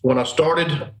when I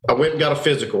started, I went and got a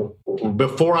physical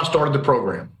before I started the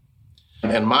program.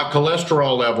 And my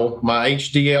cholesterol level, my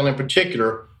HDL in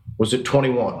particular, was at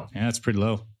 21. Yeah, that's pretty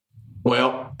low.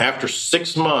 Well, after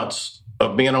 6 months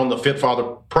of being on the Fit Father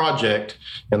project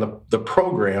and the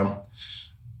program,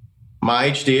 my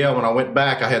HDL, when I went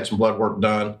back, I had some blood work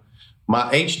done. My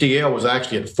HDL was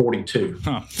actually at 42.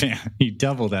 Oh, man, you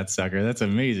doubled that sucker. That's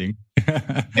amazing.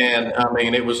 And I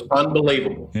mean, it was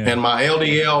unbelievable. Yeah. And my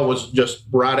LDL was just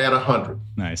right at 100.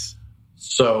 Nice.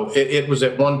 So it was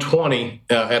at 120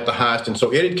 at the highest. And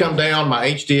so it had come down. My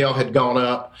HDL had gone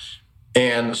up.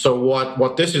 And so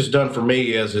what this has done for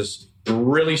me is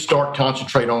really start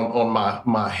concentrate on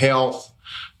my health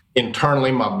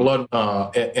internally, my blood,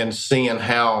 and seeing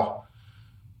how,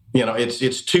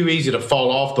 it's too easy to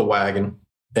fall off the wagon.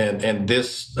 And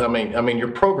this, I mean,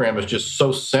 your program is just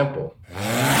so simple.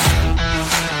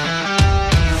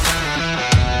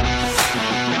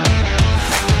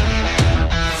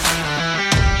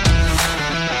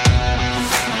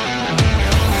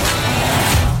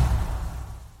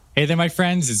 Hey there, my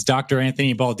friends. It's Dr.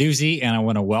 Anthony Balduzzi, and I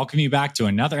want to welcome you back to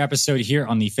another episode here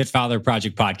on the Fit Father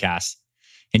Project podcast.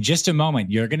 In just a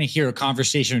moment, you're going to hear a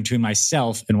conversation between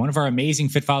myself and one of our amazing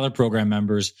Fit Father program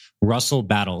members, Russell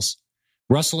Battles.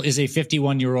 Russell is a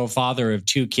 51-year-old father of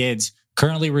 2 kids,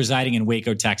 currently residing in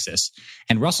Waco, Texas.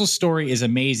 And Russell's story is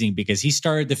amazing because he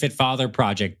started the Fit Father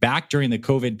Project back during the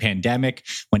COVID pandemic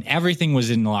when everything was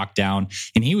in lockdown.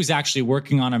 And he was actually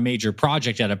working on a major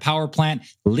project at a power plant,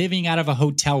 living out of a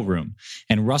hotel room.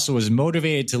 And Russell was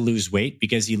motivated to lose weight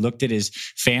because he looked at his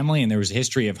family and there was a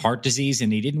history of heart disease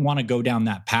and he didn't want to go down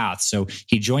that path. So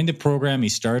he joined the program. He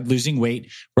started losing weight.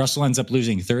 Russell ends up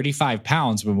losing 35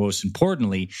 pounds, but most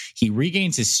importantly, he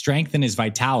regains his strength and his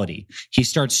vitality. He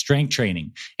starts strength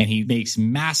training and he makes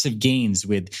massive gains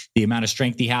with the amount of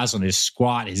strength he has on his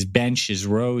squat, his bench, his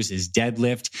rows, his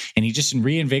deadlift, and he just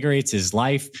reinvigorates his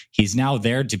life. He's now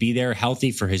there to be there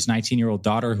healthy for his 19-year-old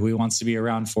daughter who he wants to be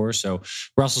around for. So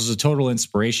Russell's a total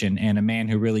inspiration and a man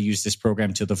who really used this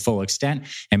program to the full extent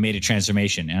and made a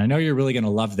transformation. And I know you're really going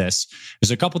to love this.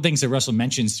 There's a couple things that Russell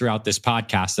mentions throughout this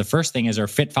podcast. The first thing is our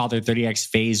Fit Father 30X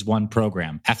Phase 1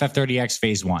 program, FF30X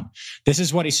Phase 1. This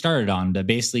is what he started on that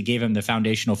basically gave him the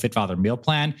foundational Fit Father meal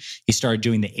plan. He started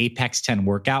doing the Apex 10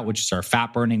 workout, which is our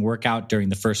fat burning workout during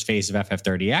the first phase of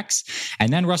FF30X.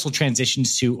 And then Russell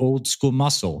transitions to Old School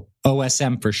Muscle,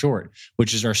 OSM for short,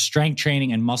 which is our strength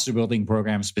training and muscle building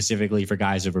program specifically for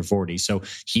guys over 40. So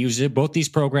he used both these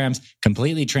programs,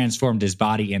 completely transformed his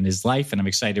body and his life. And I'm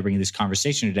excited to bring you this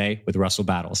conversation today with Russell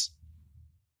Battles.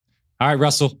 All right,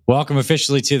 Russell, welcome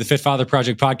officially to the Fit Father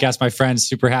Project podcast, my friends.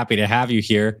 Super happy to have you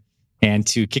here. And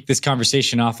to kick this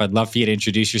conversation off, I'd love for you to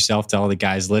introduce yourself to all the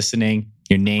guys listening,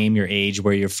 your name, your age,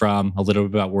 where you're from, a little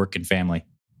bit about work and family.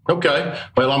 Okay.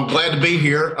 Well, I'm glad to be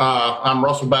here. I'm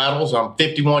Russell Battles. I'm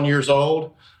 51 years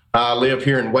old. I live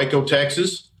here in Waco,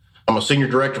 Texas. I'm a senior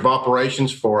director of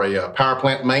operations for a power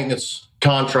plant maintenance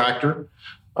contractor.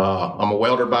 I'm a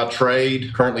welder by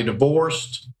trade, currently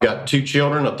divorced. Got 2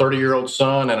 children, a 30-year-old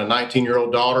son and a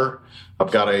 19-year-old daughter.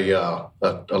 I've got a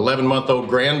 11-month-old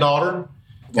granddaughter.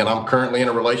 And I'm currently in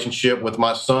a relationship with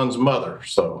my son's mother.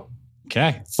 So,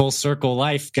 okay, full circle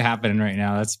life happening right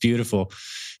now. That's beautiful.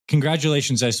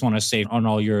 Congratulations, I just want to say, on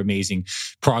all your amazing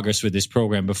progress with this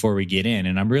program before we get in.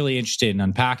 And I'm really interested in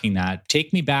unpacking that.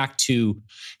 Take me back to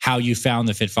how you found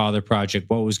the Fit Father Project.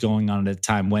 What was going on at the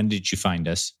time? When did you find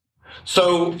us?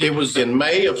 So it was in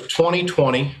May of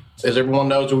 2020. As everyone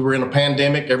knows, we were in a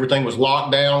pandemic. Everything was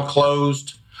locked down,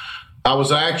 closed. I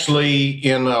was actually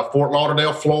in Fort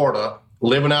Lauderdale, Florida,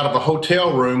 living out of a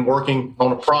hotel room, working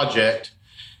on a project.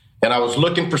 And I was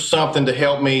looking for something to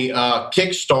help me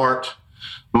kickstart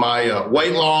my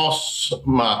weight loss.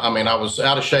 I was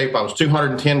out of shape. I was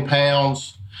 210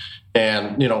 pounds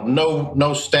and,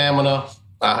 no stamina.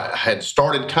 I had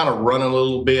started kind of running a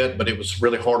little bit, but it was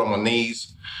really hard on my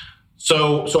knees.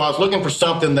 So I was looking for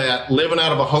something that, living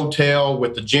out of a hotel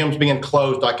with the gyms being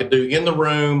closed, I could do in the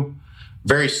room,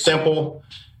 very simple.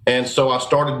 And so I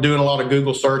started doing a lot of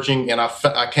Google searching, and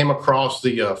I came across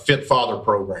the Fit Father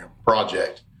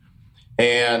project,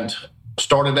 and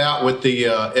started out with the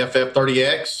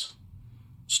FF30X.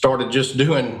 Started just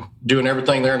doing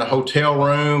everything there in the hotel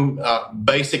room.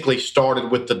 Basically started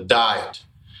with the diet,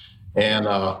 and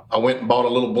I went and bought a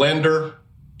little blender.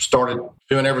 Started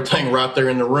doing everything right there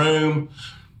in the room,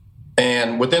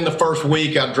 and within the first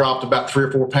week, I dropped about 3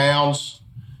 or 4 pounds.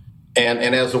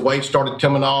 And as the weight started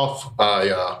coming off,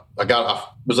 I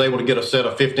was able to get a set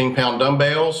of 15-pound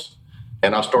dumbbells,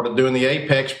 and I started doing the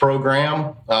Apex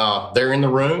program there in the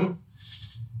room.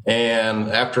 And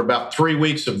after about 3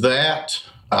 weeks of that,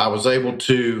 I was able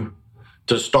to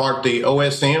to start the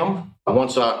OSM.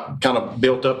 Once I kind of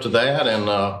built up to that,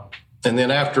 and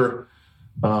then after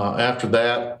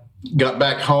that, got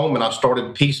back home and I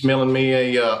started piecemealing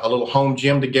me a little home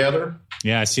gym together.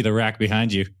 Yeah, I see the rack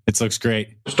behind you. It looks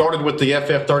great. Started with the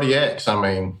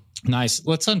FF30X. Nice.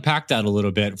 Let's unpack that a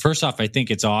little bit. First off, I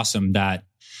think it's awesome that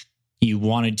you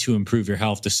wanted to improve your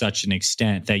health to such an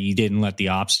extent that you didn't let the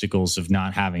obstacles of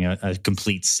not having a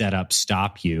complete setup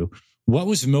stop you. What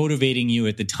was motivating you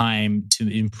at the time to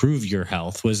improve your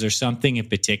health? Was there something in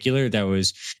particular that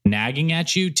was nagging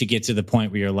at you to get to the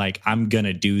point where you're like, I'm going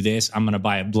to do this. I'm going to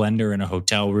buy a blender in a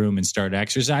hotel room and start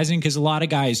exercising? Because a lot of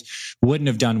guys wouldn't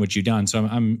have done what you've done. So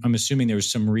I'm assuming there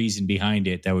was some reason behind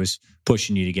it that was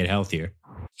pushing you to get healthier.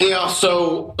 Yeah.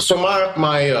 So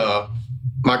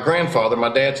my grandfather,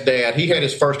 my dad's dad, he had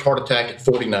his first heart attack at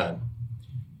 49.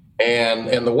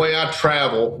 And the way I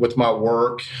travel with my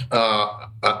work,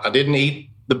 I didn't eat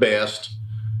the best,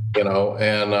 and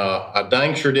I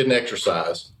dang sure didn't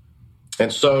exercise.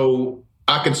 And so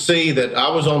I could see that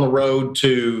I was on the road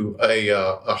to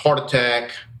a heart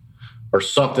attack or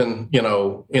something,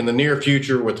 in the near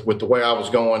future with the way I was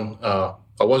going. I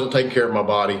wasn't taking care of my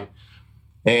body.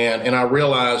 And I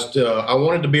realized I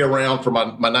wanted to be around for my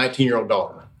 19-year-old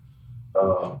daughter.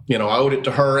 I owed it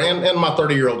to her and my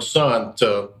 30-year-old son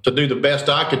to do the best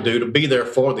I could do to be there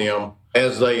for them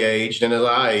as they aged and as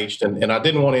I aged. And I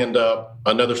didn't want to end up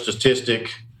another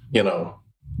statistic,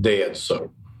 dead.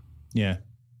 So, yeah,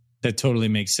 that totally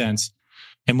makes sense.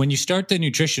 And when you start the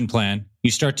nutrition plan,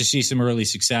 you start to see some early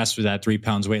success with that 3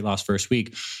 pounds weight loss first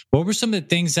week. What were some of the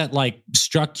things that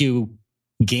struck you,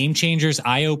 game changers,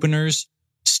 eye openers?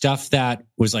 Stuff that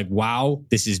was like, wow,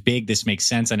 this is big. This makes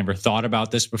sense. I never thought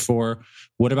about this before.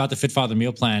 What about the Fit Father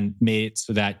meal plan made it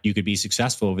so that you could be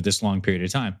successful over this long period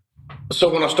of time?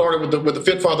 So when I started with the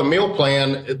Fit Father meal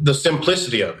plan, the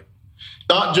simplicity of it,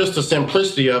 not just the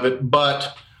simplicity of it,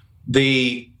 but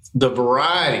the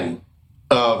variety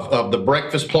of the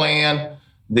breakfast plan,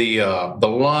 the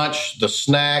lunch, the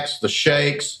snacks, the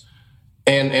shakes,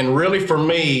 and really for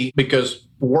me, because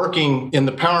working in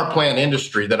the power plant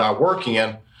industry that I work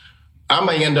in, I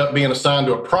may end up being assigned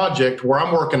to a project where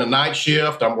I'm working a night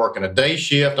shift, I'm working a day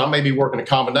shift, I may be working a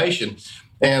combination.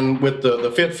 And with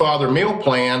the Fit Father meal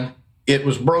plan, it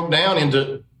was broke down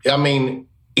into,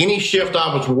 any shift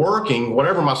I was working,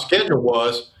 whatever my schedule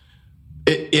was,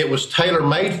 it was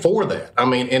tailor-made for that.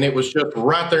 And it was just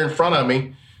right there in front of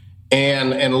me.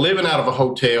 And living out of a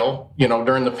hotel,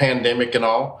 during the pandemic and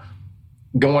all,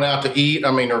 going out to eat,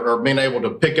 or being able to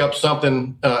pick up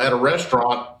something at a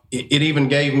restaurant, it even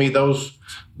gave me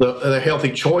the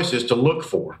healthy choices to look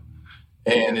for.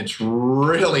 And it's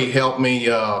really helped me.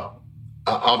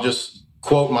 I'll just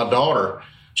quote my daughter.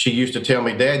 She used to tell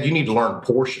me, Dad, you need to learn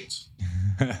portions.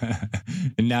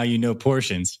 And now you know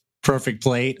portions. Perfect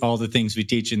plate, all the things we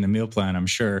teach in the meal plan. I'm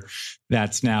sure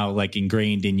that's now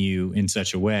ingrained in you in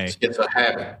such a way. It's a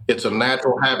habit. It's a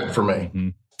natural habit for me. Mm-hmm.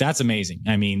 That's amazing.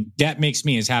 That makes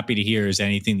me as happy to hear as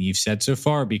anything that you've said so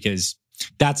far, because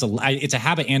it's a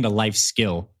habit and a life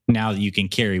skill now that you can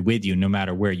carry with you no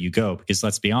matter where you go. Because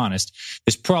let's be honest,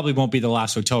 this probably won't be the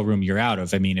last hotel room you're out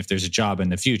of. If there's a job in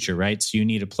the future, right? So you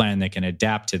need a plan that can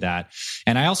adapt to that.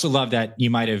 And I also love that you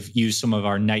might have used some of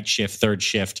our night shift, third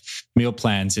shift meal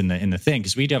plans in the thing,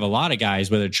 because we have a lot of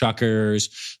guys, whether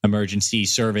truckers, emergency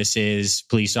services,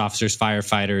 police officers,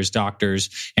 firefighters,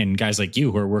 doctors, and guys like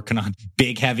you who are working on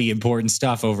big, heavy, important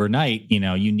stuff overnight.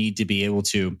 You need to be able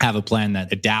to have a plan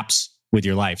that adapts with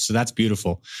your life. So that's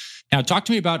beautiful. Now, talk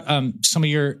to me about some of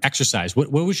your exercise.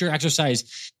 What was your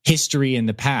exercise history in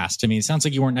the past? It sounds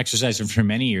like you weren't exercising for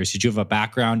many years. Did you have a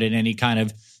background in any kind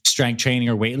of strength training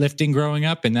or weightlifting growing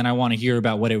up? And then I want to hear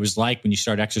about what it was like when you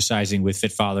started exercising with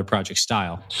Fit Father Project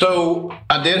Style. So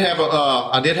I did have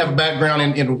a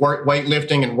background in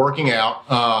weightlifting and working out.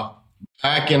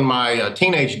 Back in my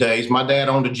teenage days, my dad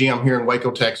owned a gym here in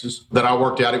Waco, Texas, that I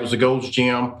worked out. It was a Gold's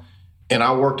Gym, and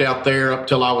I worked out there up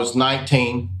till I was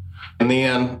 19. And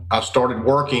then I started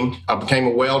working. I became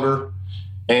a welder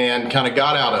and kind of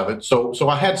got out of it. So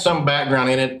I had some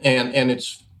background in it. And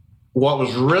it's what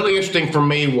was really interesting for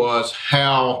me was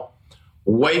how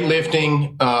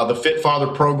weightlifting, the Fit Father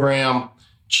program,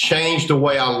 changed the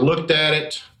way I looked at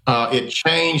it. It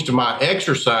changed my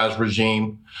exercise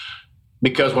regime,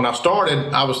 because when I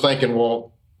started, I was thinking, well,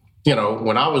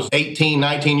 when I was 18,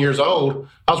 19 years old,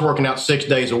 I was working out 6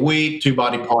 days a week, 2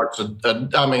 body parts. I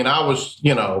was,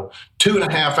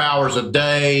 2.5 hours a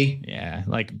day. Yeah.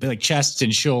 Like chest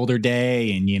and shoulder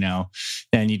day. And,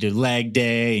 then you do leg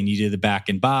day and you do the back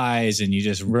and buys and you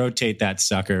just rotate that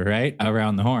sucker right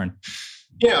around the horn.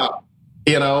 Yeah.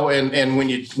 And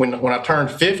when I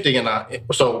turned 50,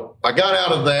 so I got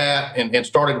out of that and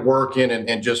started working,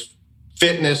 and just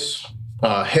fitness,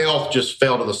 health just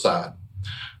fell to the side.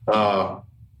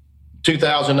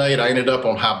 2008, I ended up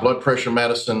on high blood pressure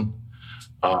medicine,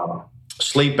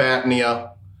 sleep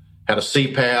apnea, had a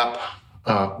CPAP.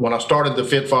 When I started the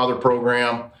Fit Father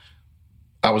program,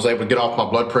 I was able to get off my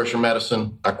blood pressure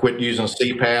medicine. I quit using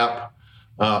CPAP.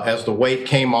 As the weight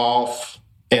came off,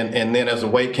 and then as the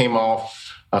weight came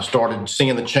off, I started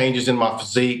seeing the changes in my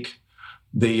physique,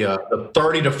 the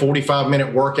 30 to 45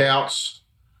 minute workouts,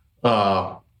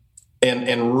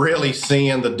 and really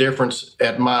seeing the difference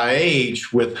at my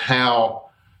age with how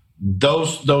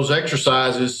those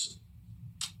exercises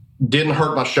didn't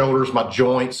hurt my shoulders, my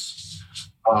joints,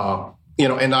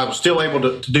 and I was still able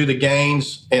to do the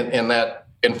gains,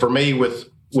 and for me with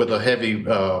a heavy,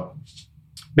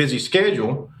 busy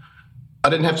schedule, I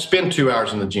didn't have to spend 2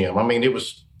 hours in the gym. I mean, it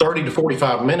was 30 to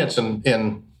 45 minutes,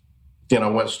 and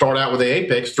start out with the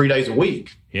Apex 3 days a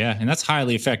week. Yeah, and that's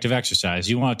highly effective exercise.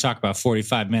 You want to talk about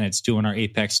 45 minutes doing our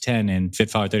Apex 10 and Fit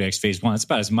Father 30X Phase 1. That's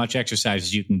about as much exercise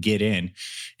as you can get in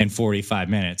 45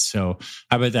 minutes. So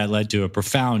I bet that led to a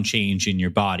profound change in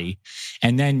your body.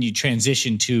 And then you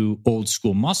transition to old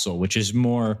school muscle, which is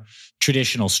more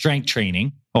traditional strength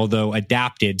training, although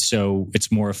adapted so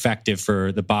it's more effective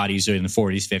for the bodies in the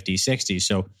 40s, 50s, 60s.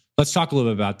 So let's talk a little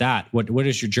bit about that. What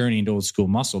is your journey into old school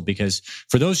muscle? Because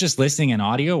for those just listening in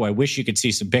audio, I wish you could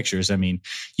see some pictures. I mean,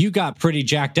 you got pretty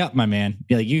jacked up, my man.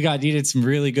 Like you did some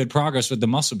really good progress with the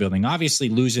muscle building. Obviously,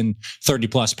 losing 30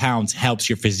 plus pounds helps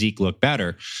your physique look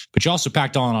better, but you also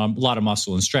packed on a lot of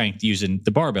muscle and strength using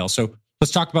the barbell. So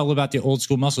let's talk about a little about the old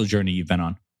school muscle journey you've been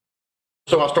on.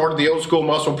 So I started the old school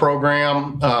muscle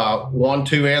program, 1,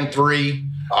 2, and 3.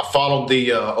 I followed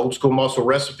the old school muscle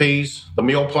recipes, the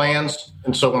meal plans.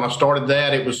 And so when I started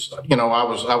that, it was,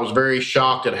 I was very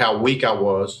shocked at how weak I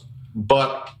was.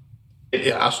 But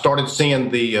I started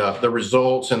seeing the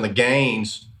results and the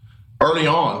gains early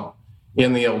on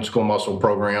in the old school muscle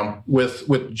program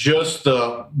with just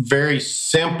the very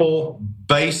simple,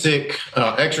 basic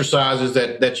exercises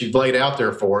that you've laid out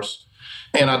there for us.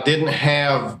 And I didn't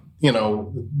have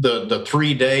the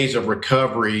 3 days of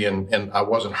recovery, and I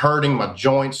wasn't hurting my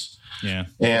joints. Yeah.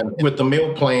 And with the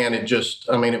meal plan,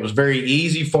 it was very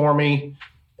easy for me,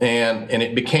 and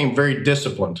it became very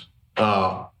disciplined.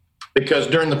 Because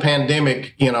during the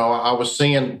pandemic, I was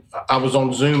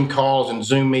on Zoom calls and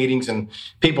Zoom meetings and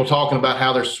people talking about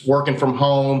how they're working from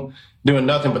home, doing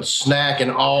nothing but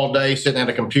snacking all day, sitting at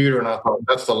a computer. And I thought,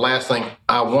 that's the last thing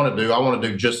I want to do. I want to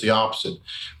do just the opposite.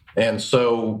 And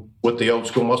so with the old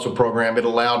school muscle program, it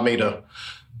allowed me to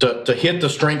hit the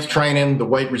strength training, the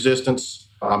weight resistance.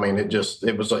 I mean,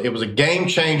 it was a game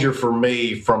changer for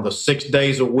me from the 6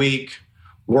 days a week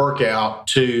workout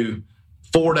to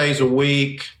 4 days a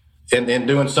week and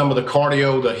doing some of the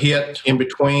cardio, the HIIT in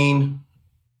between.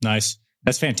 Nice.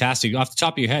 That's fantastic. Off the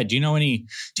top of your head, do you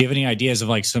have any ideas of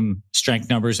like some strength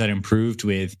numbers that improved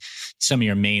with some of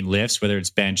your main lifts, whether it's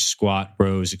bench, squat,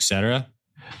 rows, et cetera?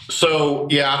 So,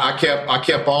 yeah, I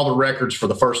kept all the records for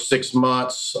the first 6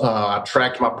 months. I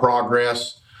tracked my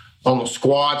progress. On the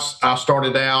squats, I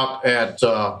started out at,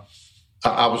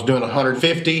 I was doing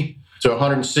 150 to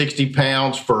 160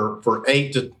 pounds for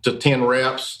 8 to 10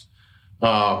 reps.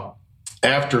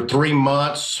 After 3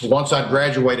 months, once I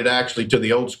graduated actually to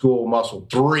the old school muscle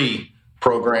 3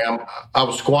 program, I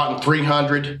was squatting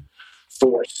 300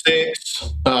 for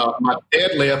 6. My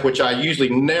deadlift, which I usually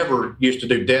never used to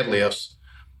do deadlifts,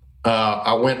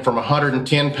 I went from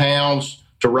 110 pounds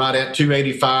to right at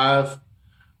 285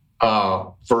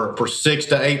 for 6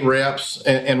 to 8 reps.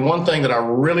 And one thing that I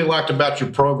really liked about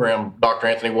your program, Dr.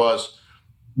 Anthony, was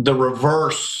the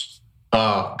reverse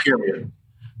pyramid.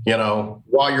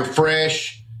 While you're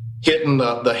fresh, hitting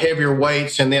the heavier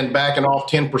weights and then backing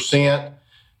off 10%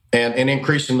 and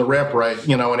increasing the rep rate,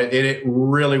 and it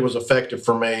really was effective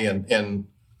for me. And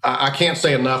I can't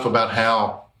say enough about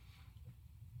how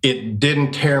it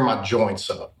didn't tear my joints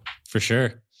up. For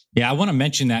sure. Yeah, I want to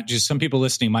mention that just some people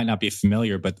listening might not be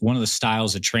familiar, but one of the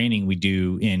styles of training we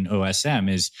do in OSM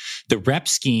is the rep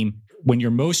scheme. When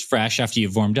you're most fresh after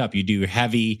you've warmed up, you do a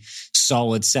heavy,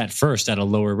 solid set first at a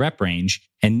lower rep range,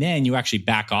 and then you actually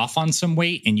back off on some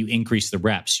weight and you increase the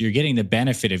reps. So you're getting the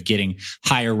benefit of getting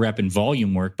higher rep and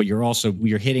volume work, but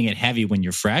you're hitting it heavy when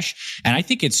you're fresh. And I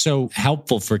think it's so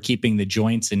helpful for keeping the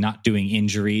joints and not doing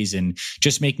injuries and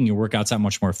just making your workouts that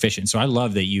much more efficient. So I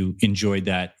love that you enjoyed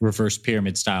that reverse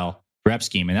pyramid style rep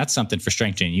scheme. And that's something for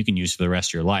strength training you can use for the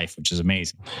rest of your life, which is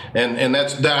amazing. And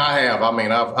that's that I have. I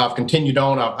mean, I've continued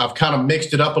on. I've kind of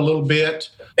mixed it up a little bit.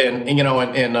 And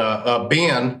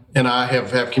Ben and I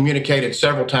have communicated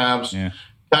several times. Yeah.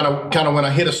 Kind of when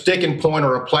I hit a sticking point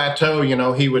or a plateau,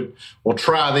 he would, well,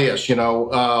 try this.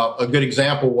 A good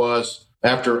example was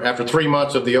after 3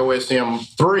 months of the OSM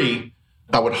 3,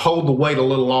 I would hold the weight a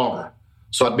little longer.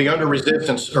 So I'd be under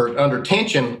resistance or under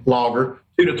tension longer,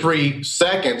 2 to 3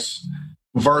 seconds,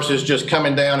 versus just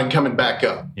coming down and coming back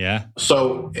up. Yeah.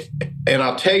 So, and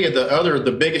I'll tell you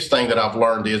the biggest thing that I've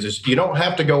learned is you don't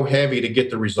have to go heavy to get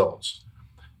the results.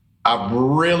 I've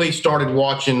really started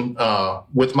watching,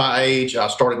 with my age, I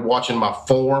started watching my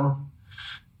form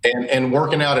and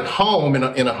working out at home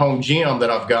in a home gym that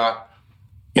I've got.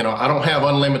 I don't have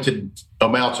unlimited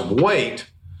amounts of weight.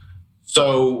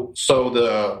 So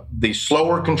the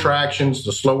slower contractions,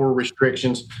 the slower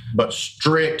restrictions, but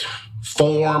strict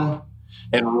form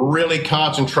and really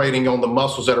concentrating on the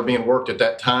muscles that are being worked at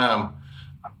that time,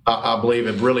 I believe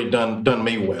have really done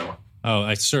me well. Oh,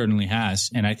 it certainly has.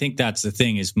 And I think that's the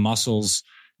thing is muscles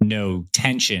know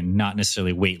tension, not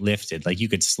necessarily weight lifted. Like you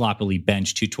could sloppily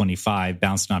bench 225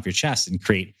 bouncing off your chest and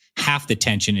create half the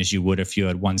tension as you would if you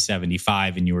had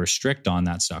 175 and you were strict on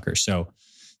that sucker. So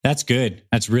that's good.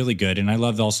 That's really good. And I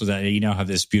love also that you now have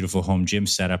this beautiful home gym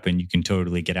setup and you can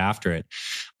totally get after it.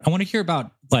 I want to hear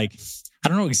about I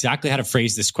don't know exactly how to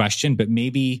phrase this question, but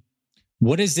maybe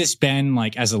what has this been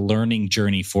like as a learning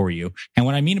journey for you? And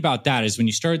what I mean about that is when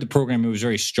you started the program, it was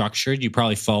very structured. You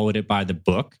probably followed it by the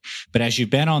book. But as you've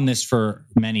been on this for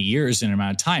many years in an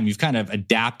amount of time, you've kind of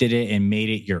adapted it and made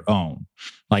it your own.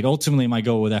 Like ultimately, my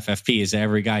goal with FFP is that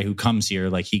every guy who comes here,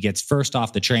 he gets first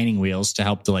off the training wheels to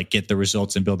help to get the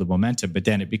results and build the momentum. But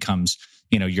then it becomes,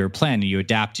 your plan and you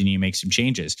adapt and you make some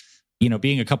changes.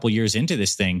 Being a couple years into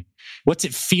this thing, what's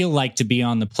it feel like to be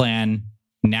on the plan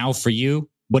now for you?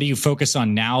 What do you focus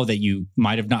on now that you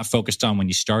might have not focused on when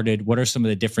you started? What are some of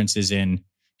the differences in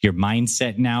your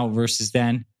mindset now versus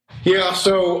then? Yeah.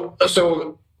 So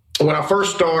when I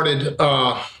first started,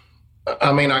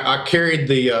 I carried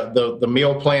the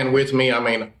meal plan with me.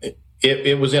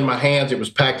 It was in my hands. It was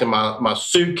packed in my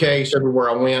suitcase everywhere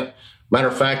I went. Matter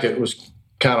of fact, it was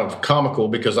kind of comical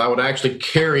because I would actually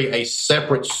carry a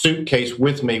separate suitcase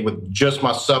with me with just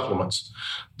my supplements,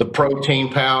 the protein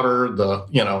powder,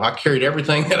 I carried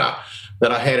everything that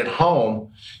I had at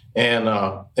home and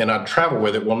I'd travel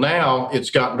with it. Well, now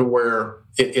it's gotten to where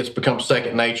it's become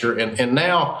second nature. And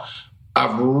now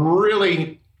I've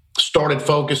really started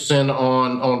focusing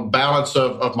on balance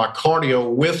of my cardio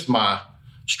with my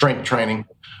strength training.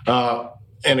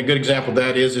 And a good example of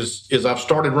that is I've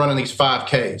started running these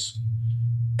 5Ks.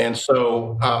 And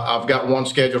so I've got one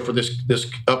scheduled for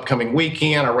this upcoming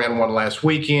weekend. I ran one last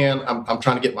weekend. I'm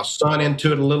trying to get my son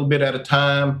into it a little bit at a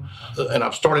time. And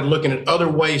I've started looking at other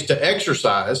ways to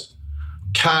exercise,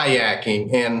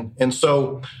 kayaking. And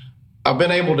so I've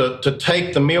been able to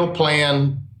take the meal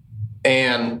plan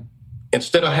and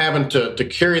instead of having to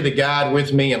carry the guide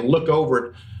with me and look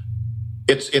over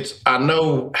it, I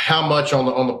know how much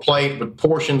on the plate the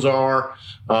portions are.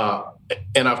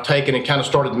 And I've taken and kind of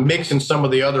started mixing some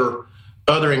of the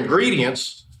other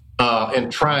ingredients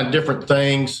and trying different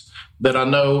things that I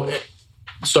know.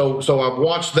 So I've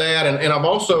watched that, and I've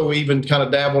also even kind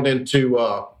of dabbled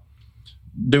into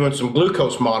doing some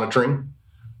glucose monitoring,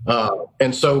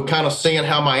 and so kind of seeing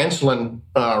how my insulin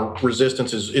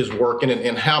resistance is working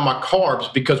and how my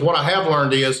carbs. Because what I have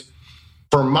learned is,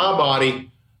 for my body,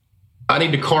 I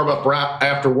need to carb up right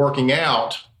after working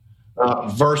out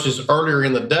versus earlier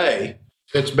in the day.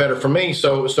 It's better for me.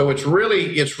 So it's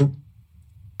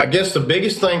I guess the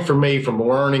biggest thing for me from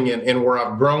learning and where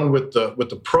I've grown with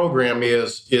the program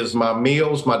is my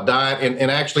meals, my diet,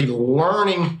 and actually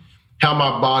learning how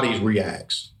my body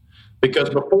reacts. Because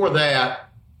before that,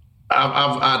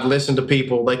 I'd listened to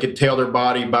people, they could tell their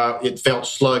body it felt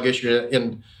sluggish.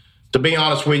 And to be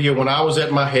honest with you, when I was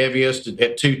at my heaviest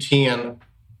at 210,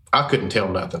 I couldn't tell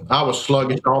nothing. I was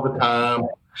sluggish all the time.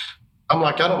 I'm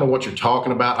like, I don't know what you're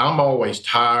talking about. I'm always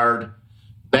tired.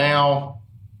 Now,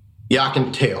 yeah, I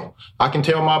can tell. I can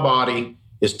tell my body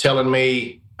is telling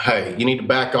me, hey, you need to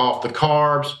back off the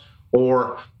carbs.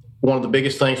 Or one of the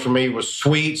biggest things for me was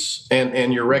sweets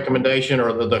and your recommendation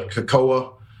or the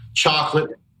cocoa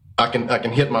chocolate. I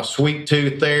can hit my sweet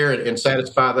tooth there and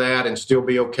satisfy that and still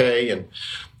be okay. And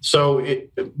so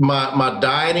my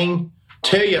dieting,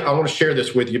 tell you, I want to share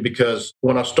this with you because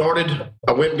when I started,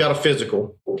 I went and got a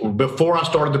physical before I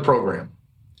started the program.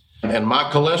 And my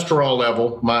cholesterol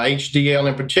level, my HDL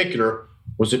in particular,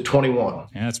 was at 21.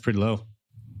 Yeah, that's pretty low.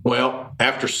 Well,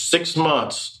 after 6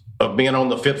 months of being on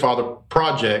the Fit Father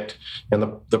Project and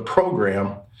the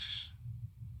program,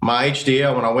 my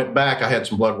HDL, when I went back, I had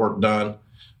some blood work done.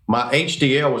 My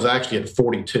HDL was actually at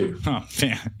 42. Oh,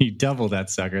 man, you doubled that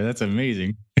sucker. That's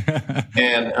amazing.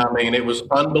 And I mean, it was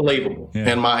unbelievable. Yeah.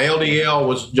 And my LDL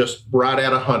was just right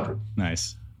at 100.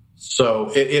 Nice.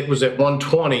 So it was at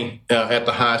 120 at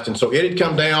the highest. And so it had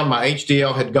come down. My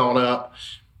HDL had gone up.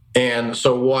 And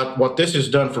so what this has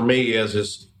done for me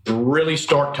is really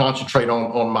start concentrate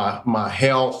on my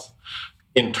health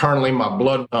internally, my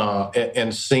blood,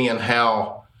 and seeing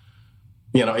how,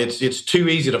 it's too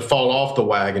easy to fall off the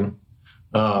wagon.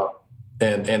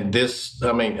 And this,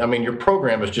 I mean, your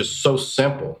program is just so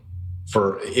simple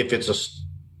for if it's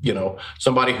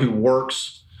somebody who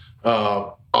works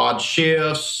odd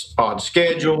shifts, odd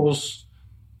schedules,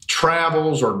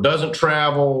 travels or doesn't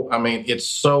travel. I mean, it's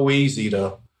so easy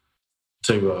to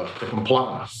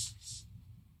comply.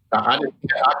 I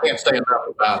can't say enough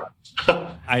about it.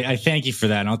 I thank you for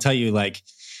that. And I'll tell you,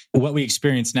 what we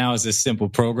experience now as this simple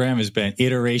program has been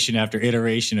iteration after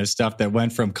iteration of stuff that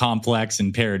went from complex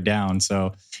and pared down.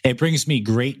 So it brings me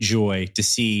great joy to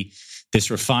see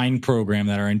this refined program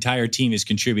that our entire team has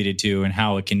contributed to and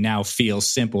how it can now feel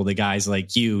simple to guys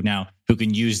like you now who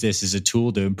can use this as a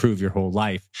tool to improve your whole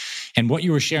life. And what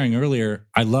you were sharing earlier,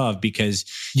 I love because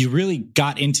you really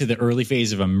got into the early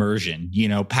phase of immersion,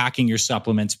 packing your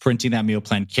supplements, printing that meal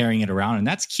plan, carrying it around. And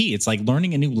that's key. It's like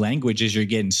learning a new language as you're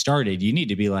getting started. You need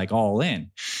to be all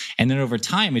in. And then over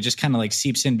time, it just kind of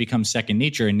seeps in, becomes second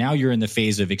nature. And now you're in the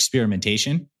phase of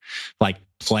experimentation,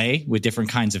 play with different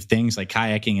kinds of things like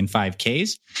kayaking and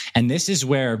 5Ks. And this is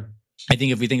where I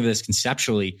think if we think of this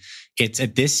conceptually, it's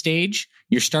at this stage,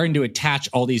 you're starting to attach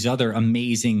all these other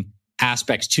amazing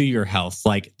aspects to your health,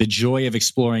 like the joy of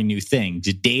exploring new things,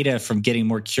 the data from getting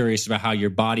more curious about how your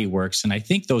body works. And I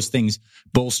think those things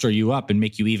bolster you up and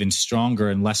make you even stronger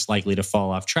and less likely to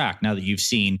fall off track now that you've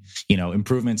seen,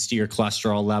 improvements to your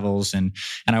cholesterol levels. And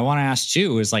I want to ask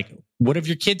too, is what have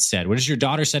your kids said? What has your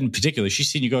daughter said in particular? She's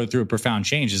seen you go through a profound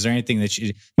change. Is there anything that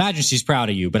imagine she's proud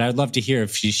of you, but I'd love to hear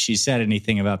if she said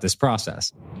anything about this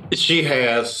process. She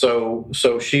has. So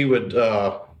she would,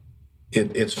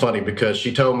 it's funny because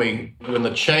she told me when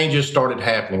the changes started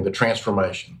happening, the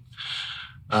transformation,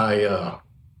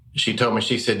 she told me,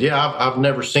 she said, yeah, I've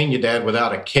never seen you, Dad,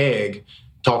 without a keg,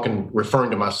 referring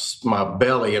to my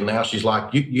belly. And now she's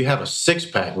like, you have a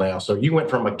 6-pack now. So you went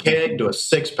from a keg to a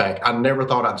 6-pack. I never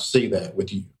thought I'd see that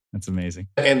with you. That's amazing.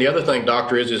 And the other thing,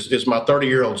 Doctor, is my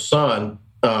 30-year-old son,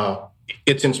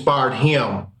 it's inspired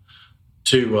him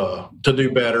to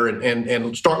do better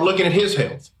and start looking at his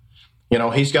health.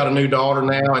 He's got a new daughter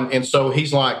now. And so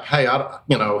he's like, hey,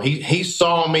 he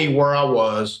saw me where I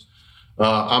was.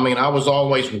 I was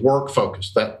always work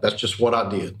focused. That's just what I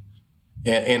did.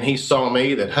 And he saw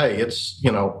me that, hey, it's,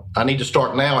 I need to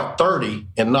start now at 30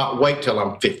 and not wait till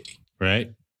I'm 50.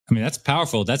 Right. I mean, that's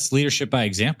powerful. That's leadership by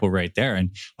example right there.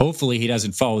 And hopefully he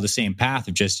doesn't follow the same path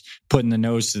of just putting the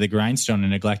nose to the grindstone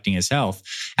and neglecting his health.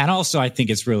 And also, I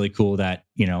think it's really cool that,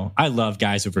 I love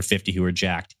guys over 50 who are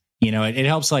jacked. It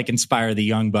helps inspire the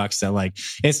young bucks that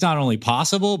it's not only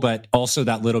possible, but also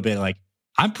that little bit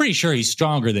I'm pretty sure he's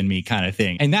stronger than me kind of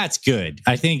thing. And that's good.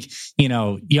 I think,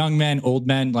 young men, old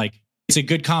men, it's a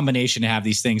good combination to have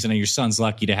these things. I know your son's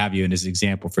lucky to have you in his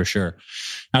example for sure.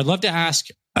 I'd love to ask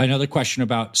another question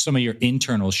about some of your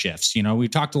internal shifts.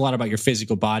 We've talked a lot about your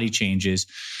physical body changes.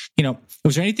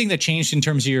 Was there anything that changed in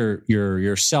terms of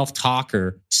your self-talk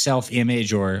or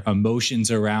self-image or emotions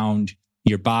around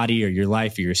your body or your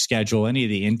life or your schedule, any of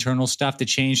the internal stuff that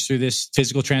changed through this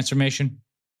physical transformation?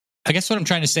 I guess what I'm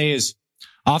trying to say is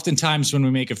oftentimes when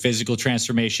we make a physical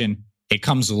transformation, it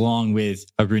comes along with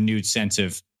a renewed sense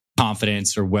of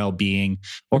confidence or well-being,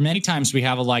 or many times we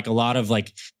have a lot of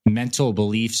mental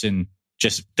beliefs and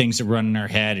just things that run in our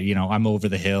head. I'm over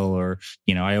the hill, or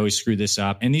I always screw this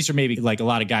up. And these are maybe a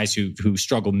lot of guys who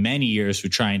struggle many years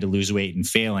with trying to lose weight and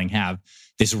failing, have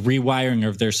this rewiring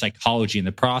of their psychology in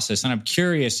the process. And I'm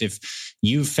curious if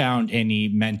you've found any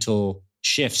mental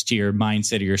shifts to your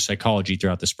mindset or your psychology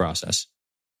throughout this process.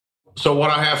 So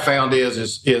what I have found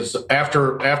is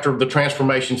after the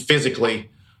transformation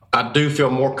physically, I do feel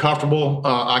more comfortable.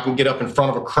 I can get up in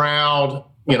front of a crowd,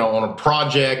 on a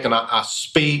project, and I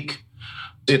speak.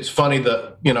 It's funny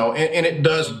that, and it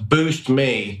does boost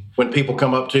me when people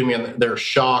come up to me and they're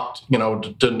shocked,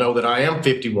 to know that I am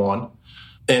 51.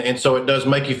 And so it does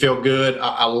make you feel good.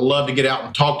 I love to get out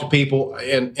and talk to people.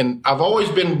 And I've always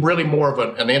been really more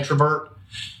of an introvert.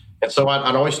 And so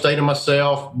I'd always stay to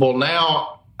myself. Well,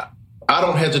 now I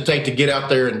don't hesitate to get out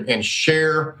there and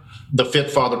share the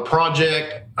Fit Father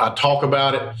Project. I talk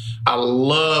about it. I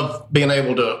love being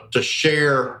able to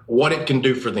share what it can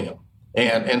do for them.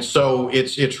 And so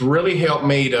it's really helped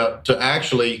me to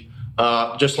actually,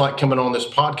 just like coming on this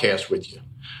podcast with you.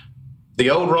 The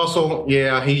old Russell,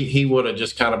 yeah, he would have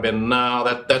just kind of been,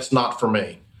 no, that's not for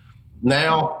me.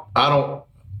 Now I don't,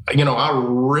 I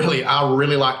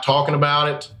really like talking about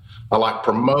it. I like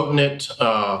promoting it.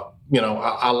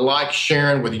 I like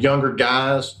sharing with younger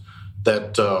guys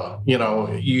that,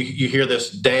 you hear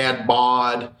this dad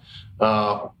bod,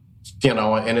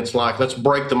 and it's like, let's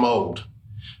break the mold,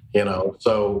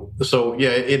 So yeah,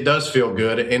 it does feel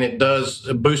good, and it does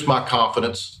boost my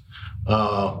confidence.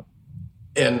 And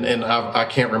I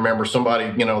can't remember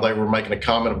somebody, they were making a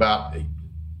comment about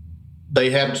they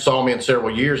hadn't saw me in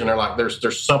several years, and they're like,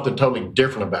 there's something totally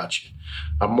different about you.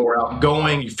 I'm more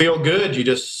outgoing. You feel good. You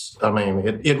just,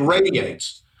 it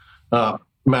radiates.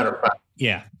 Matter of fact.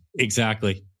 Yeah,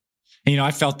 exactly. And,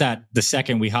 I felt that the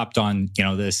second we hopped on,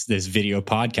 this video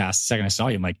podcast, the second I saw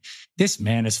you, I'm like, this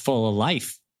man is full of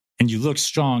life, and you look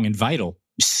strong and vital.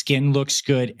 Your skin looks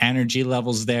good. Energy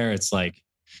levels there. It's like,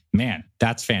 man,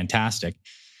 that's fantastic.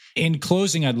 In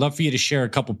closing, I'd love for you to share a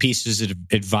couple pieces of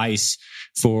advice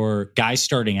for guys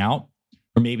starting out,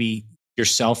 or maybe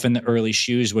yourself in the early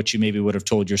shoes, what you maybe would have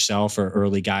told yourself, or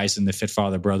early guys in the Fit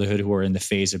Father Brotherhood who are in the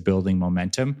phase of building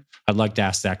momentum. I'd like to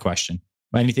ask that question.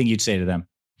 Anything you'd say to them?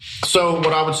 So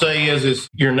what I would say is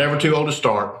you're never too old to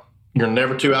start. You're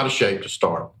never too out of shape to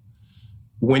start.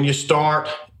 When you start,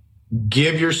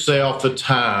 give yourself the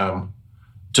time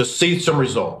to see some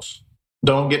results.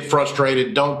 Don't get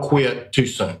frustrated. Don't quit too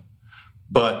soon,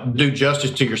 but do justice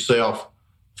to yourself.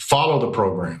 Follow the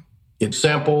program. It's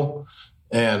simple.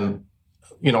 And,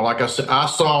 like I said, I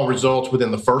saw results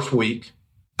within the first week.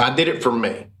 I did it for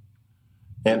me.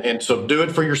 And so do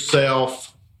it for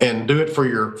yourself, and do it for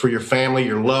your family,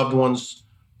 your loved ones,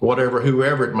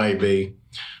 whoever it may be.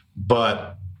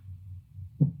 But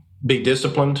be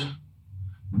disciplined.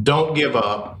 Don't give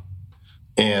up.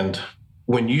 And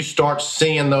when you start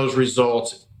seeing those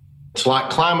results, it's like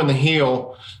climbing the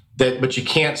hill, but you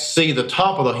can't see the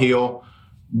top of the hill.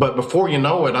 But before you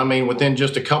know it, within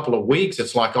just a couple of weeks,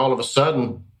 it's like all of a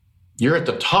sudden you're at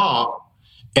the top,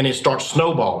 and it starts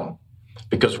snowballing.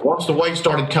 Because once the weight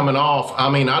started coming off,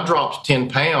 I dropped 10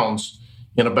 pounds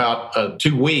in about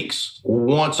 2 weeks.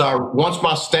 Once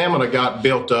my stamina got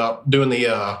built up doing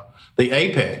the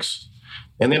Apex.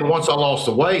 And then once I lost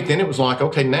the weight, then it was like,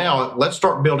 okay, now let's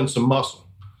start building some muscle.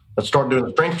 Let's start doing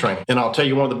the strength training. And I'll tell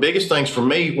you, one of the biggest things for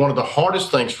me, one of the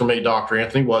hardest things for me, Dr.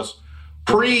 Anthony, was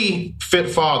pre-Fit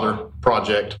Father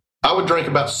Project. I would drink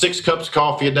about 6 cups of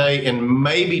coffee a day and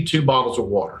maybe 2 bottles of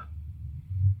water.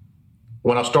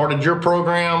 When I started your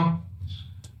program,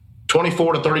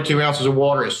 24 to 32 ounces of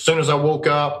water as soon as I woke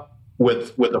up,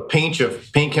 with a pinch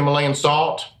of pink Himalayan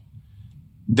salt.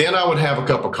 Then I would have a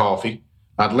cup of coffee.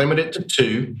 I'd limit it to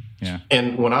 2. Yeah.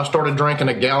 And when I started drinking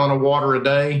a gallon of water a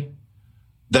day,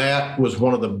 that was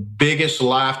one of the biggest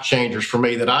life changers for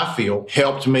me that I feel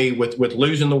helped me with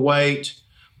losing the weight.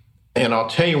 And I'll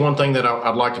tell you one thing that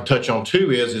I'd like to touch on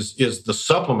too is the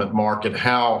supplement market,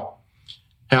 how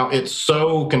it's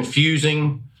so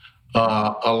confusing.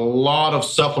 A lot of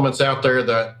supplements out there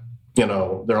that,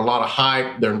 they're a lot of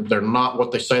hype. They're not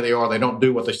what they say they are. They don't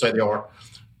do what they say they are.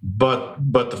 But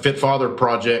the Fit Father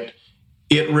Project,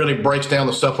 it really breaks down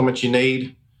the supplements you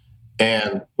need.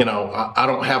 And, I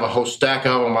don't have a whole stack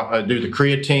of them. I do the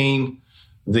creatine,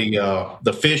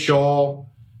 the fish oil,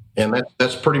 and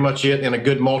that's pretty much it, and a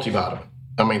good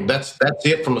multivitamin. That's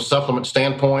it from a supplement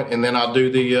standpoint. And then I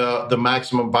do the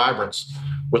maximum vibrance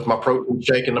with my protein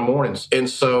shake in the mornings. And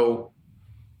so,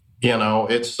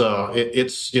 it's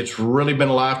really been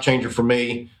a life changer for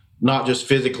me, not just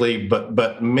physically,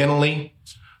 but mentally.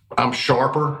 I'm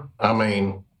sharper.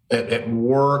 At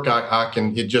work, I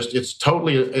can. It's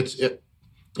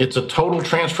a total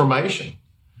transformation.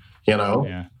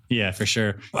 Yeah, for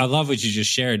sure. I love what you just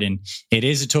shared, and it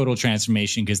is a total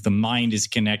transformation because the mind is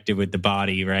connected with the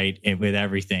body, right, and with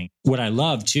everything. What I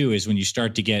love too is when you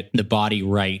start to get the body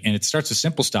right, and it starts with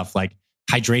simple stuff like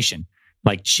hydration.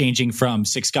 Like changing from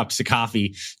 6 cups of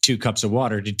coffee, 2 cups of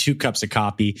water to 2 cups of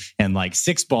coffee and like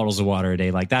 6 bottles of water a day.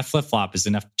 Like that flip-flop is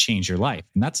enough to change your life.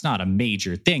 And that's not a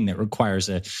major thing that requires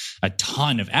a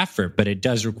ton of effort, but it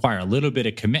does require a little bit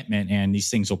of commitment, and these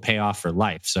things will pay off for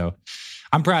life. So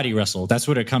I'm proud of you, Russell. That's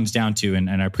what it comes down to. And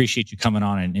I appreciate you coming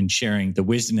on and sharing the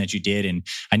wisdom that you did. And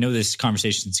I know this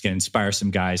conversation is going to inspire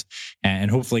some guys,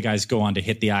 and hopefully guys go on to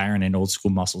hit the iron and old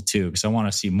school muscle too, because I want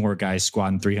to see more guys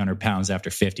squatting 300 pounds after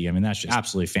 50. I mean, that's just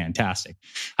absolutely fantastic.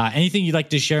 Anything you'd like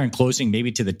to share in closing,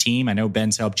 maybe to the team? I know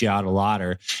Ben's helped you out a lot,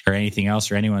 or anything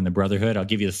else, or anyone in the Brotherhood. I'll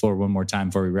give you the floor one more time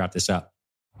before we wrap this up.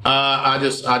 I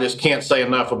just can't say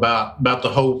enough about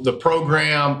the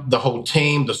program, the whole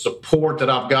team, the support that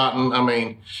I've gotten. I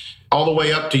mean, all the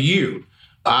way up to you.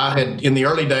 I had, in the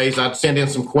early days, I'd send in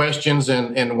some questions,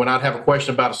 and when I'd have a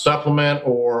question about a supplement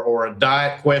or a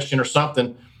diet question or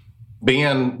something,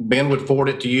 Ben would forward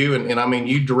it to you, and I mean,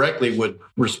 you directly would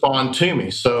respond to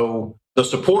me. So the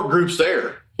support group's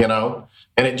there, and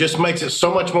it just makes it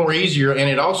so much more easier, and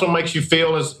it also makes you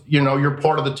feel as, you're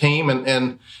part of the team,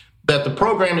 and that the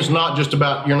program is not just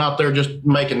about, you're not there just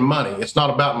making money. It's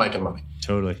not about making money.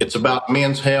 Totally. It's about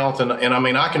men's health. And I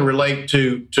mean, I can relate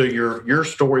to your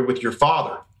story with your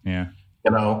father. Yeah.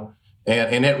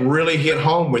 And it really hit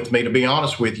home with me, to be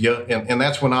honest with you. And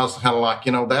that's when I was kind of like,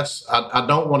 I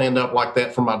don't want to end up like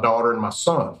that for my daughter and my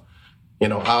son. I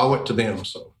owe it to them.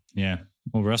 So, yeah.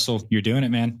 Well, Russell, you're doing it,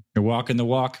 man. You're walking the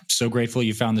walk. So grateful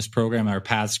you found this program. Our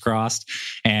paths crossed,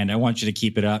 and I want you to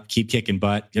keep it up. Keep kicking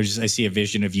butt. I see a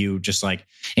vision of you just like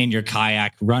in your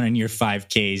kayak, running your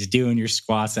 5Ks, doing your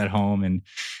squats at home. And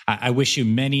I wish you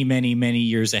many, many, many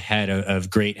years ahead of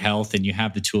great health, and you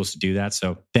have the tools to do that.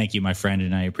 So thank you, my friend,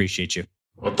 and I appreciate you.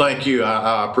 Well, thank you.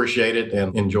 I appreciate it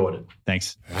and enjoyed it.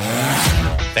 Thanks.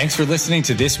 Thanks for listening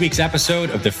to this week's episode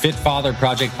of the Fit Father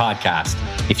Project podcast.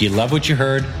 If you love what you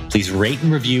heard, please rate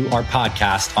and review our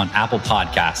podcast on Apple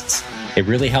Podcasts. It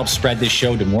really helps spread this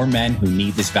show to more men who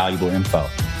need this valuable info.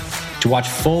 To watch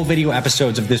full video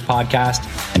episodes of this podcast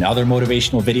and other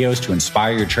motivational videos to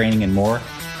inspire your training and more,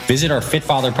 visit our Fit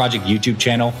Father Project YouTube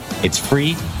channel. It's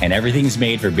free, and everything's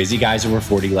made for busy guys over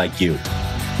 40 like you.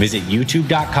 Visit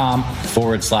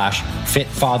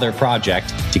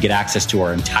youtube.com/FitFatherProject to get access to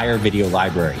our entire video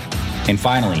library. And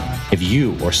finally, if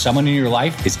you or someone in your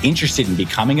life is interested in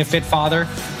becoming a fit father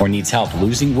or needs help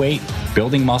losing weight,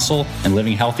 building muscle, and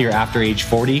living healthier after age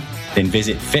 40, then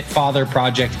visit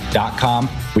FitFatherProject.com,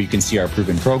 where you can see our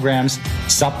proven programs,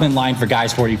 supplement line for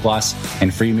guys 40 plus,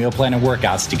 and free meal plan and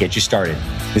workouts to get you started.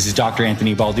 This is Dr.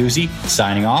 Anthony Balduzzi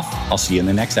signing off. I'll see you in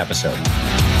the next episode.